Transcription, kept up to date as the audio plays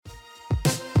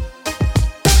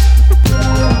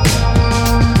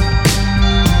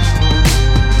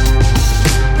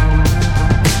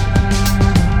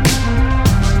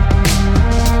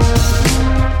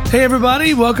Hey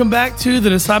everybody, welcome back to the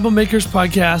Disciple Makers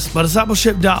Podcast by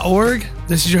discipleship.org.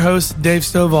 This is your host, Dave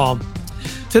Stovall.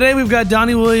 Today we've got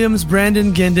Donnie Williams,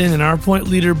 Brandon Guindon, and our point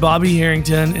leader, Bobby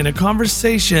Harrington, in a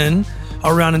conversation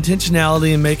around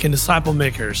intentionality and making disciple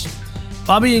makers.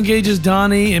 Bobby engages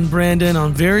Donnie and Brandon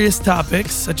on various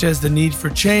topics such as the need for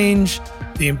change,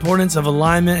 the importance of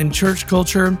alignment in church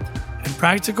culture, and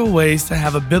practical ways to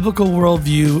have a biblical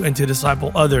worldview and to disciple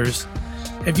others.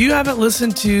 If you haven't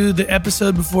listened to the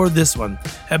episode before this one,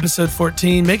 episode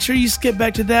 14, make sure you skip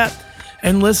back to that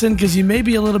and listen because you may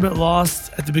be a little bit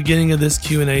lost at the beginning of this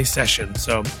Q&A session.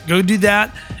 So go do that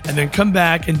and then come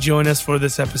back and join us for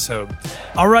this episode.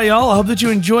 All right, y'all, I hope that you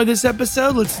enjoy this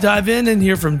episode. Let's dive in and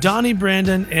hear from Donnie,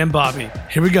 Brandon, and Bobby.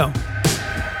 Here we go.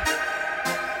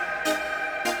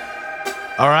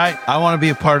 All right, I want to be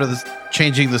a part of this,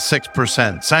 changing the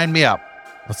 6%. Sign me up.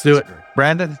 Let's do it.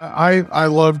 Brandon? I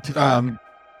loved,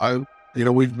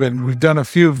 we've done a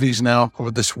few of these now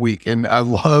over this week, and I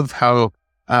love how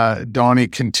Donnie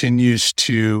continues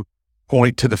to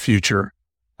point to the future.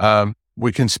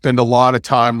 We can spend a lot of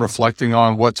time reflecting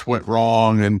on what's went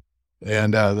wrong and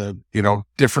the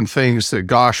different things that,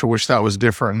 gosh, I wish that was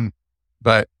different.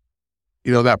 But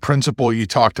that principle you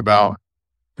talked about,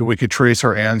 that we could trace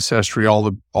our ancestry all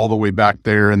the way back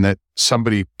there, and that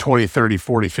somebody 20, 30,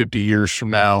 40, 50 years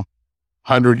from now,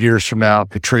 100 years from now,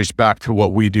 could trace back to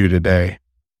what we do today.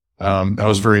 That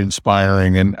was very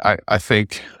inspiring. And I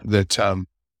think that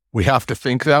we have to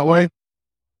think that way.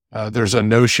 There's a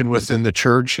notion within the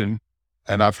church, and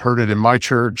I've heard it in my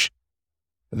church,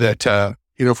 that,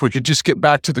 if we could just get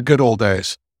back to the good old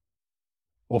days.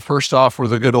 Well, first off, were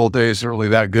the good old days really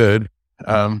that good?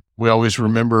 We always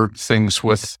remember things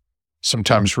with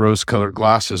sometimes rose-colored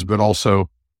glasses, but also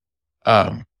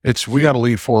we got to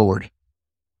lead forward.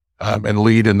 And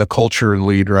lead in the culture and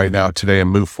lead right now today and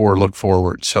move forward, look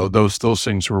forward. So those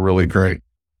things were really great.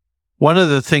 One of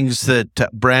the things that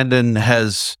Brandon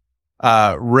has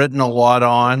written a lot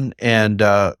on, and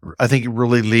I think it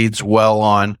really leads well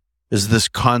on, is this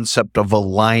concept of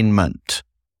alignment.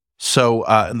 So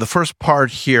in the first part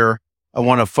here, I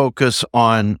want to focus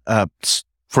on,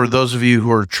 for those of you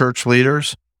who are church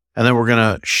leaders, and then we're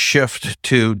going to shift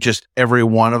to just every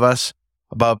one of us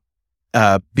about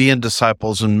being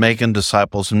disciples and making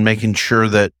sure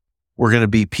that we're going to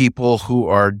be people who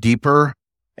are deeper,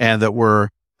 and that we're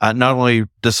not only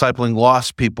discipling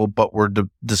lost people, but we're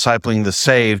discipling the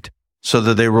saved so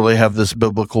that they really have this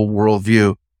biblical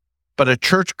worldview. But a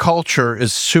church culture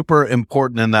is super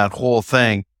important in that whole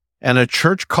thing. And a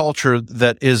church culture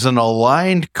that is an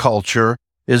aligned culture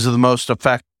is the most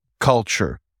effective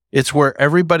culture. It's where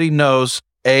everybody knows,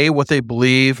 A, what they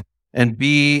believe, and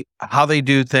B, how they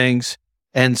do things,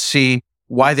 and C,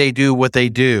 why they do what they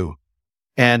do.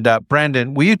 And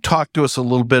Brandon, will you talk to us a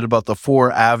little bit about the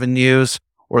 4 avenues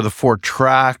or the 4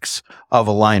 tracks of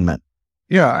alignment?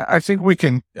 Yeah, I think we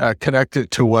can connect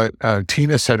it to what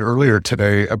Tina said earlier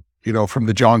today, from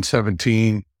the John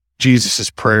 17, Jesus'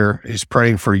 prayer. He's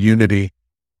praying for unity.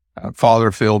 Father,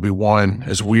 if they'll be one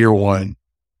as we are one.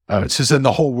 It says, then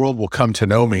the whole world will come to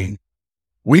know me.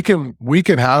 We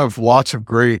can have lots of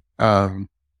great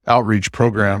outreach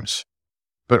programs,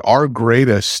 but our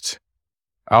greatest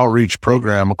outreach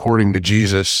program, according to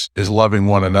Jesus, is loving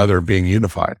one another, being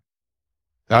unified.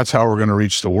 That's how we're going to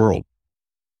reach the world.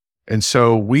 And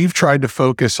so we've tried to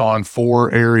focus on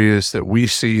 4 areas that we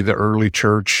see the early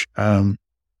church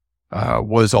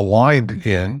was aligned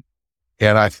in.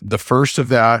 And the first of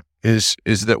that is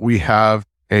that we have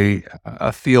a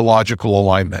theological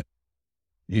alignment.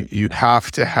 You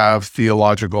have to have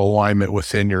theological alignment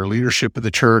within your leadership of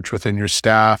the church, within your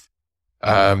staff,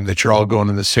 that you're all going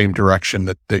in the same direction,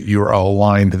 that you are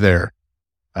aligned there.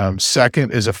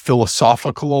 Second is a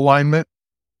philosophical alignment.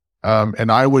 And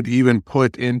I would even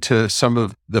put into some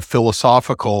of the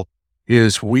philosophical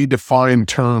is we define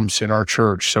terms in our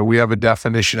church. So we have a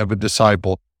definition of a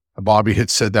disciple. Bobby had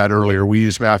said that earlier. We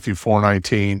use Matthew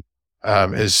 4:19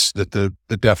 as that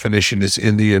the definition is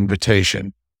in the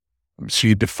invitation. So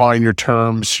you define your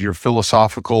terms, your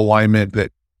philosophical alignment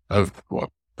of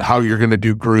how you're going to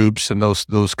do groups and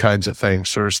those kinds of things.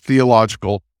 So there's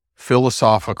theological,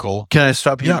 philosophical. Can I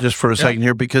stop you just for a second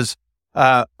here? Because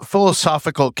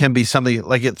philosophical can be something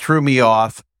like, it threw me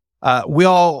off. We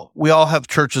all have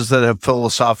churches that have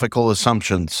philosophical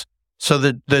assumptions. So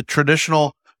the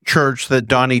traditional church that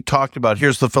Donnie talked about,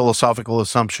 here's the philosophical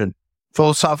assumption.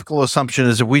 Philosophical assumption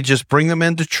is if we just bring them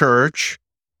into church,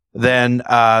 then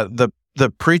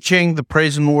the preaching, the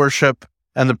praise and worship,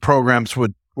 and the programs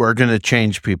were going to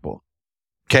change people.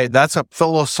 Okay, that's a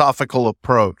philosophical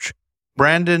approach.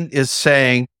 Brandon is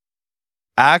saying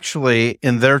actually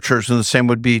in their church, and the same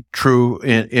would be true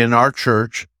in our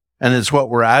church, and it's what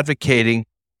we're advocating,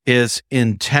 is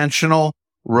intentional,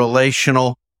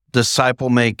 relational disciple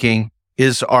making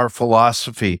is our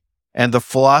philosophy. And the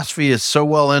philosophy is so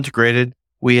well integrated.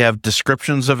 We have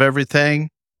descriptions of everything,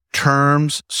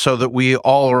 terms, so that we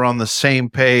all are on the same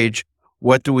page.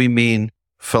 What do we mean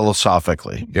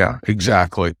philosophically? Yeah,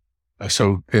 exactly.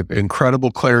 So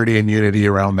incredible clarity and unity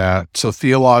around that. So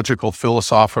theological,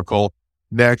 philosophical.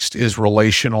 Next is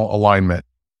relational alignment,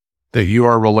 that you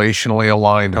are relationally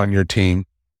aligned on your team,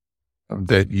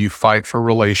 that you fight for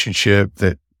relationship,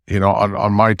 that,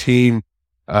 on my team,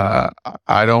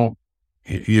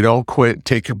 you don't quit,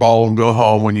 take your ball and go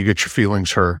home when you get your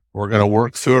feelings hurt. We're going to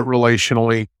work through it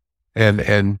relationally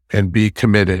and be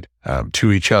committed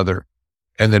to each other.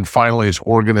 And then finally is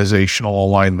organizational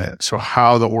alignment. So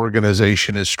how the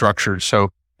organization is structured. So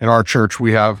in our church,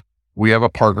 we have a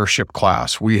partnership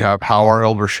class. We have how our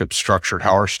eldership's structured,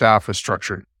 how our staff is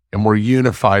structured, and we're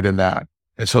unified in that.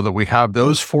 And so that we have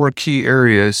those 4 key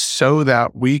areas so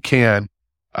that we can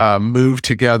move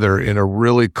together in a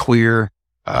really clear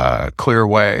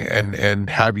way and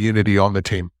have unity on the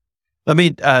team. Let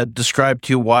me describe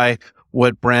to you why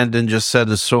what Brandon just said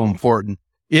is so important.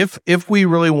 If we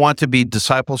really want to be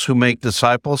disciples who make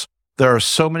disciples, there are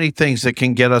so many things that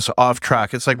can get us off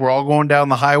track. It's like we're all going down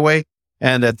the highway,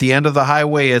 and at the end of the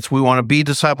highway, it's we want to be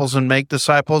disciples and make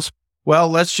disciples. Well,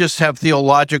 let's just have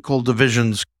theological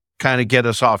divisions kind of get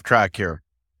us off track here.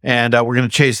 And we're going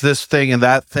to chase this thing and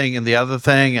that thing and the other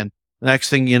thing. And the next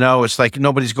thing you know, it's like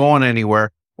nobody's going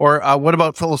anywhere. Or what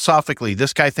about philosophically?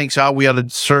 This guy thinks, we ought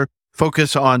to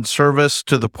focus on service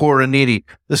to the poor and needy.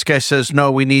 This guy says,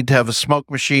 no, we need to have a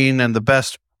smoke machine and the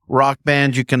best rock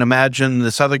band you can imagine.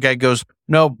 This other guy goes,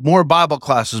 no, more Bible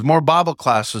classes.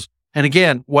 And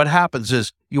again, what happens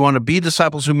is you want to be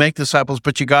disciples who make disciples,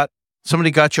 but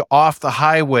somebody got you off the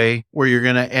highway where you're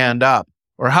going to end up.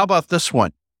 Or how about this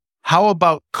one? How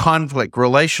about conflict,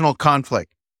 relational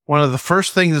conflict? One of the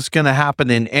first things that's going to happen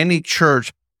in any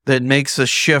church that makes a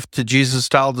shift to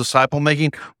Jesus-style disciple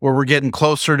making, where we're getting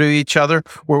closer to each other,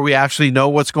 where we actually know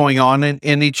what's going on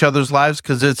in each other's lives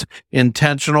because it's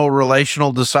intentional,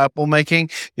 relational disciple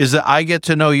making, is that I get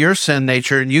to know your sin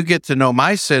nature and you get to know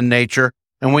my sin nature.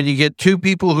 And when you get 2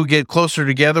 people who get closer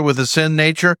together with a sin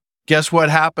nature, guess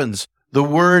what happens? The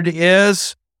word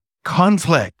is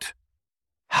conflict.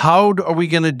 How are we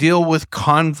going to deal with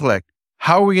conflict?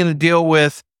 How are we going to deal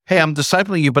with, hey, I'm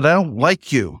discipling you, but I don't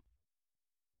like you?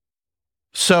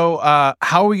 So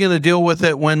how are we going to deal with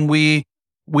it when we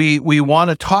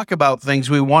want to talk about things,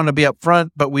 we want to be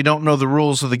upfront, but we don't know the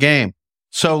rules of the game?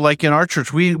 So like in our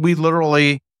church, we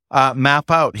literally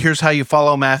map out, here's how you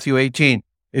follow Matthew 18.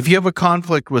 If you have a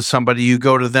conflict with somebody, you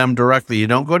go to them directly. You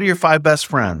don't go to your 5 best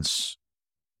friends.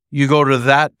 You go to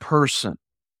that person.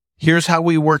 Here's how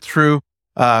we work through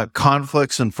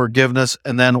conflicts and forgiveness,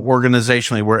 and then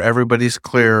organizationally, where everybody's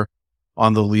clear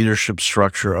on the leadership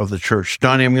structure of the church.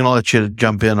 Donnie, I'm going to let you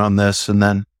jump in on this, and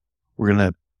then we're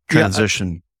going to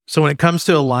transition. So when it comes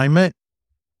to alignment,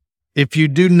 if you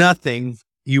do nothing,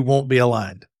 you won't be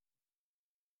aligned.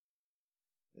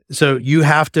 So you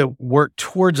have to work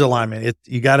towards alignment.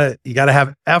 You gotta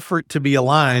have effort to be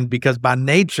aligned, because by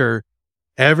nature,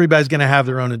 everybody's going to have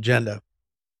their own agenda.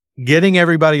 Getting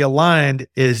everybody aligned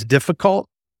is difficult.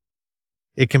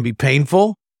 It can be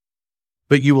painful,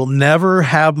 but you will never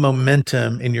have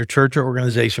momentum in your church or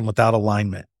organization without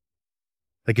alignment.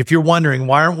 Like if you're wondering,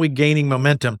 why aren't we gaining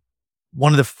momentum?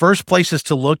 One of the first places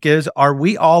to look is, are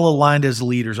we all aligned as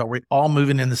leaders? Are we all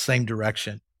moving in the same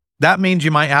direction? That means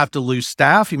you might have to lose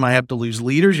staff. You might have to lose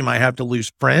leaders. You might have to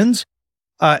lose friends,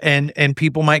 and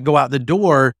people might go out the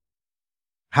door.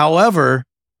 However,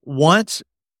 once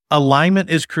alignment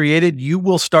is created, you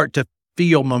will start to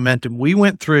feel momentum. We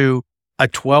went through a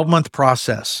 12-month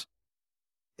process,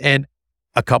 and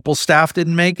a couple staff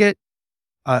didn't make it.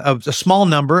 A small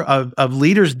number of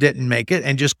leaders didn't make it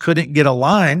and just couldn't get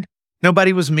aligned.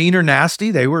 Nobody was mean or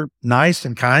nasty. They were nice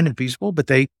and kind and peaceful, but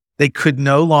they could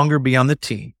no longer be on the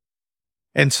team.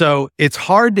 And so it's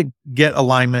hard to get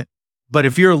alignment, but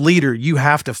if you're a leader, you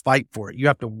have to fight for it. You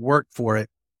have to work for it,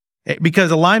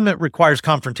 because alignment requires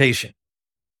confrontation.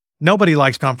 Nobody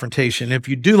likes confrontation. If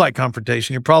you do like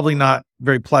confrontation, you're probably not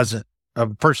very pleasant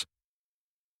of a person.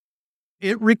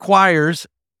 It requires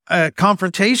a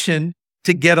confrontation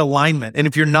to get alignment. And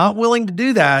if you're not willing to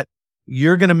do that,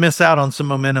 you're going to miss out on some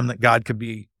momentum that God could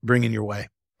be bringing your way.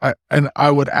 And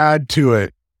I would add to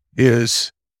it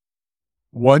is,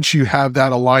 once you have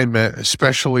that alignment,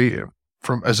 especially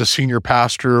from as a senior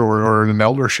pastor or an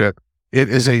eldership, it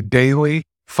is a daily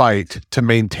fight to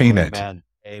maintain it.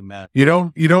 Amen. You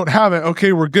don't have it.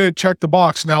 Okay, we're good. Check the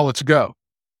box. Now let's go.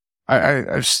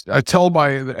 I tell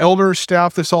the elder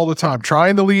staff this all the time.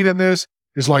 Trying to lead in this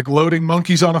is like loading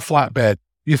monkeys on a flatbed.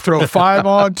 You throw 5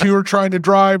 on, 2 are trying to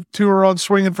drive, 2 are on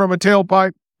swinging from a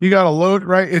tailpipe. You got to load,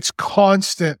 right? It's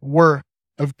constant work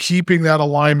of keeping that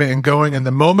alignment and going. And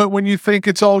the moment when you think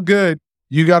it's all good,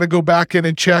 you got to go back in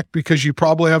and check because you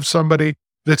probably have somebody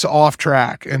that's off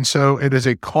track. And so it is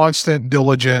a constant,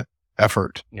 diligent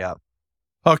effort. Yeah.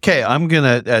 Okay, I'm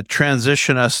going to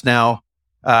transition us now.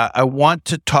 I want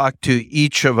to talk to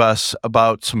each of us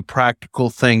about some practical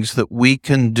things that we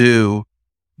can do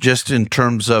just in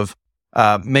terms of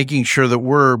making sure that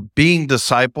we're being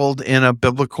discipled in a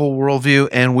biblical worldview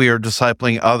and we are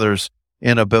discipling others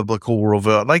in a biblical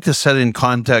worldview. I'd like to set in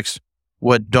context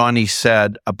what Donnie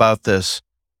said about this.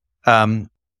 Tim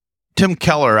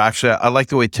Keller, actually, I like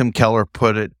the way Tim Keller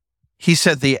put it. He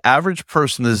said the average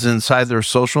person is inside their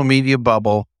social media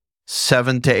bubble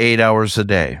 7 to 8 hours a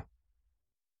day.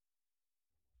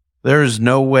 There is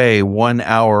no way 1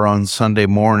 hour on Sunday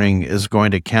morning is going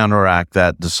to counteract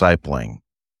that discipling.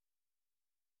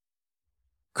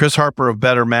 Chris Harper of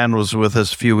Better Man was with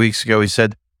us a few weeks ago. He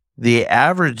said, the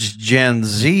average Gen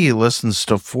Z listens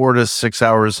to 4 to 6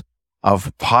 hours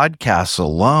of podcasts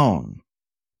alone,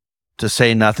 to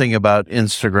say nothing about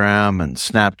Instagram and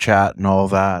Snapchat and all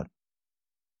that.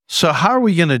 So how are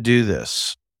we going to do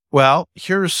this? Well,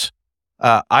 here's,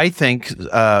 I think,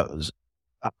 I'm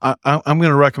going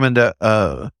to recommend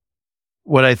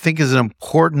what I think is an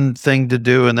important thing to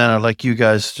do, and then I'd like you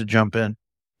guys to jump in.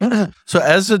 So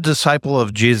as a disciple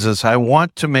of Jesus, I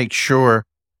want to make sure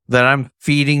that I'm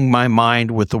feeding my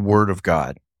mind with the Word of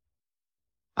God.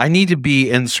 I need to be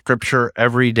in Scripture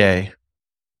every day.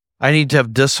 I need to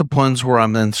have disciplines where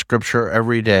I'm in Scripture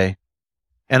every day.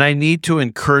 And I need to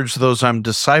encourage those I'm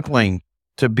discipling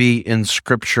to be in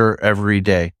Scripture every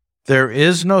day. There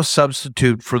is no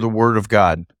substitute for the Word of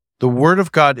God. The Word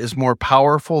of God is more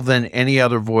powerful than any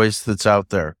other voice that's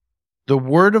out there. The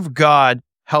Word of God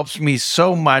helps me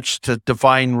so much to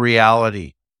define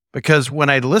reality, because when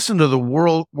I listen to the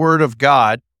Word of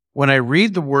God, when I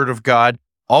read the Word of God,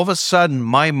 all of a sudden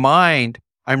my mind,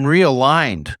 I'm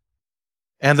realigned.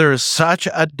 And there is such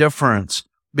a difference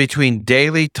between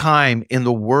daily time in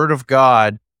the Word of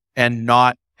God and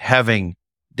not having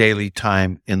daily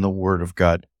time in the Word of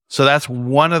God. So that's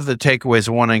one of the takeaways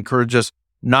I want to encourage us,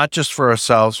 not just for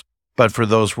ourselves, but for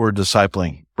those we're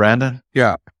discipling. Brandon?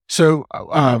 Yeah. So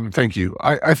thank you.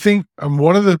 I think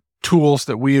one of the tools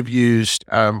that we have used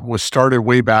was started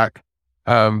way back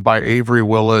by Avery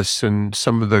Willis and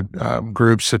some of the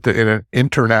groups at the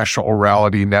International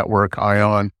Orality Network,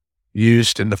 ION,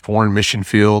 used in the foreign mission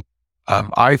field.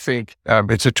 I think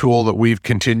it's a tool that we've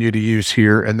continued to use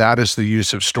here, and that is the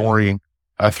use of storying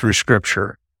through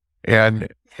Scripture. And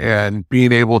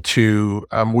being able to,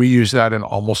 we use that in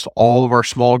almost all of our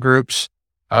small groups.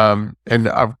 And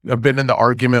I've been in the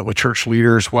argument with church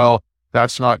leaders, well,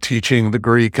 that's not teaching the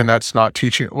Greek and that's not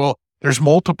teaching. Well, there's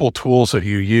multiple tools that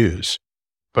you use.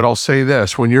 But I'll say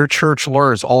this, when your church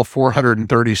learns all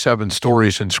 437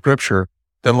 stories in Scripture,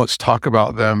 then let's talk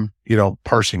about them,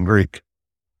 parsing Greek.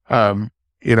 Again,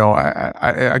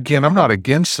 I'm not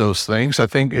against those things. I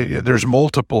think there's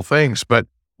multiple things, but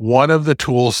one of the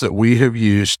tools that we have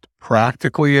used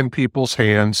practically in people's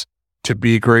hands to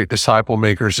be great disciple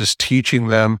makers is teaching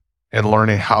them and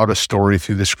learning how to story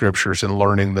through the Scriptures and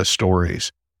learning the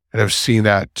stories. And I've seen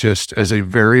that just as a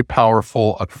very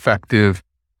powerful, effective,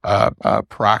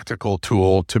 practical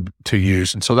tool to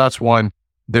use. And so that's one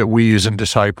that we use in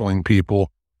discipling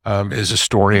people, is a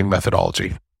storying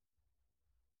methodology.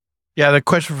 Yeah, the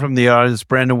question from the audience,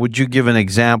 Brandon, would you give an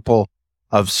example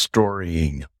of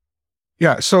storying?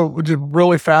 Yeah, so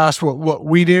really fast, what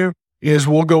we do is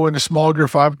we'll go into small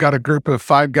group. I've got a group of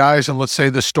 5 guys, and let's say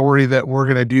the story that we're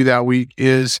going to do that week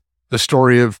is the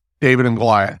story of David and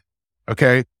Goliath.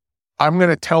 Okay, I'm going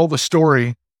to tell the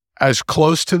story as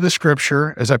close to the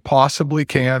Scripture as I possibly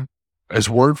can, as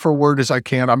word for word as I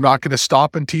can. I'm not going to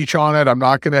stop and teach on it. I'm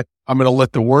going to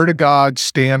let the Word of God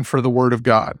stand for the Word of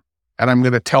God. And I'm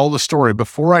going to tell the story.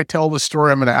 Before I tell the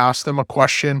story, I'm going to ask them a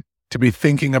question to be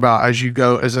thinking about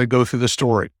as I go through the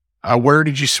story.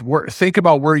 Think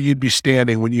about where you'd be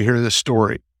standing when you hear this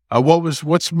story.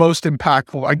 What's most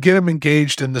impactful? I get them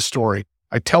engaged in the story.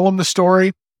 I tell them the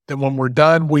story. Then when we're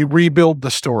done, we rebuild the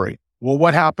story. Well,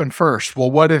 what happened first? Well,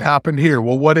 what had happened here?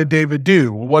 Well, what did David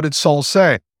do? Well, what did Saul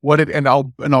say? And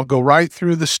I'll go right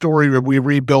through the story where we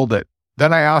rebuild it.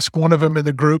 Then I ask one of them in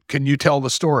the group, can you tell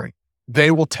the story? They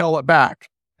will tell it back.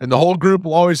 And the whole group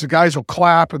the guys will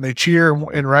clap and they cheer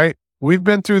and right. We've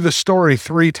been through the story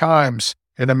 3 times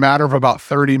in a matter of about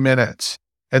 30 minutes.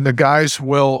 and the guys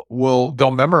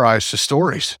they'll memorize the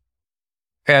stories.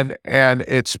 And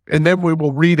then we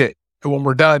will read it when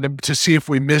we're done to see if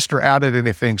we missed or added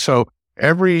anything. So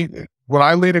when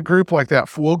I lead a group like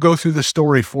that, we'll go through the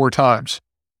story 4 times.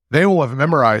 They will have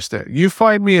memorized it. You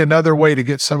find me another way to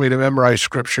get somebody to memorize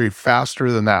scripture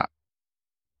faster than that.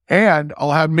 And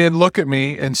I'll have men look at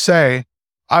me and say,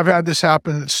 I've had this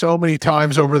happen so many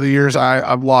times over the years,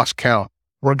 I've lost count.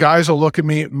 Where guys will look at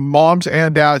me, moms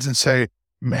and dads, and say,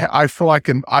 I feel like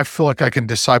I can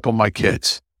disciple my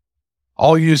kids.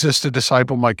 I'll use this to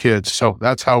disciple my kids. So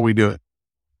that's how we do it.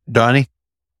 Donnie?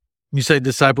 You say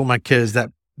disciple my kids.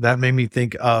 That made me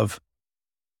think of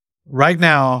right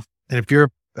now. And if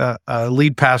you're a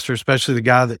lead pastor, especially the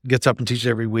guy that gets up and teaches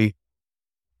every week,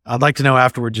 I'd like to know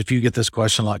afterwards if you get this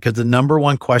question a lot, because the number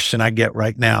one question I get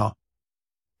right now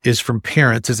is from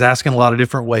parents. It's asking a lot of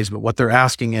different ways, but what they're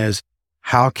asking is,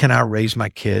 how can I raise my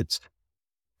kids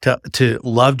to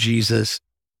love Jesus,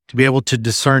 to be able to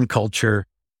discern culture?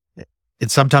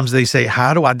 And sometimes they say,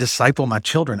 how do I disciple my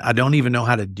children? I don't even know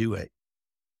how to do it.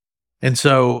 And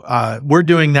so we're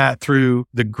doing that through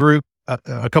the group,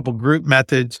 a couple group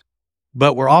methods,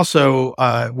 but we're also,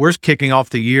 we're kicking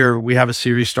off the year. We have a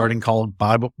series starting called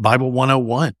Bible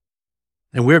 101.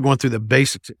 And we're going through the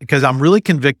basics because I'm really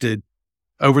convicted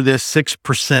over this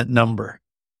 6% number.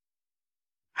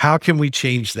 How can we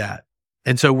change that?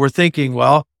 And so we're thinking,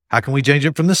 well, how can we change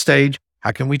it from the stage?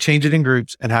 How can we change it in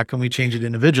groups? And how can we change it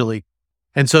individually?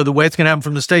 And so the way it's going to happen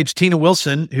from the stage, Tina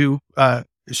Wilson, who,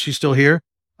 she's still here,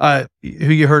 who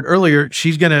you heard earlier,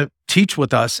 she's going to teach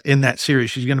with us in that series.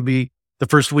 She's going to be the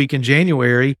first week in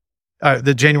January,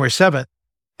 the January 7th.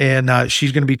 And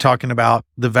she's going to be talking about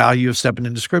the value of stepping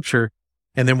into scripture.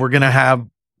 And then we're going to have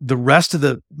the rest of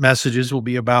the messages will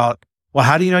be about, well,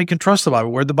 how do you know you can trust the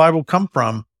Bible? Where'd the Bible come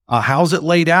from? How's it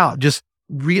laid out? Just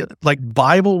like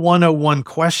Bible 101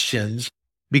 questions,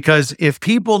 because if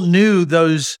people knew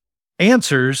those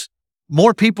answers,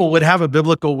 more people would have a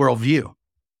biblical worldview.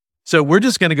 So we're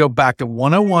just going to go back to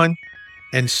 101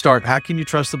 and start, how can you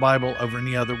trust the Bible over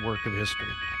any other work of history?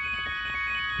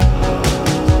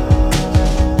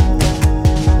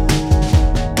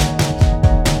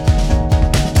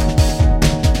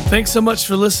 Thanks so much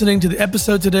for listening to the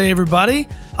episode today, everybody.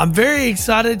 I'm very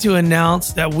excited to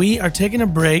announce that we are taking a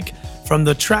break from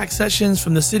the track sessions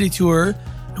from the city tour,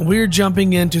 and we're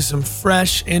jumping into some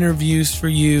fresh interviews for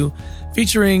you,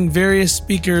 featuring various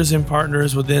speakers and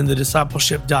partners within the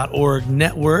discipleship.org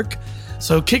network.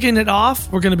 So kicking it off,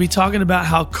 we're going to be talking about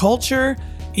how culture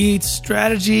eats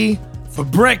strategy for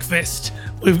breakfast.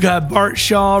 We've got Bart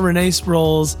Shaw, Renee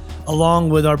Sproles, along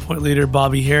with our point leader,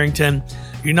 Bobby Harrington.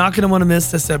 You're not going to want to miss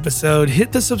this episode.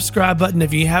 Hit the subscribe button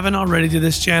if you haven't already to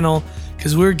this channel,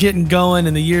 because we're getting going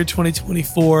in the year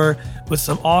 2024 with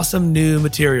some awesome new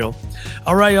material.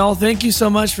 All right, y'all. Thank you so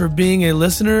much for being a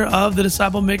listener of the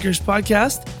Disciple Makers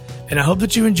podcast, and I hope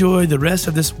that you enjoy the rest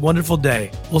of this wonderful day.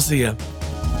 We'll see you.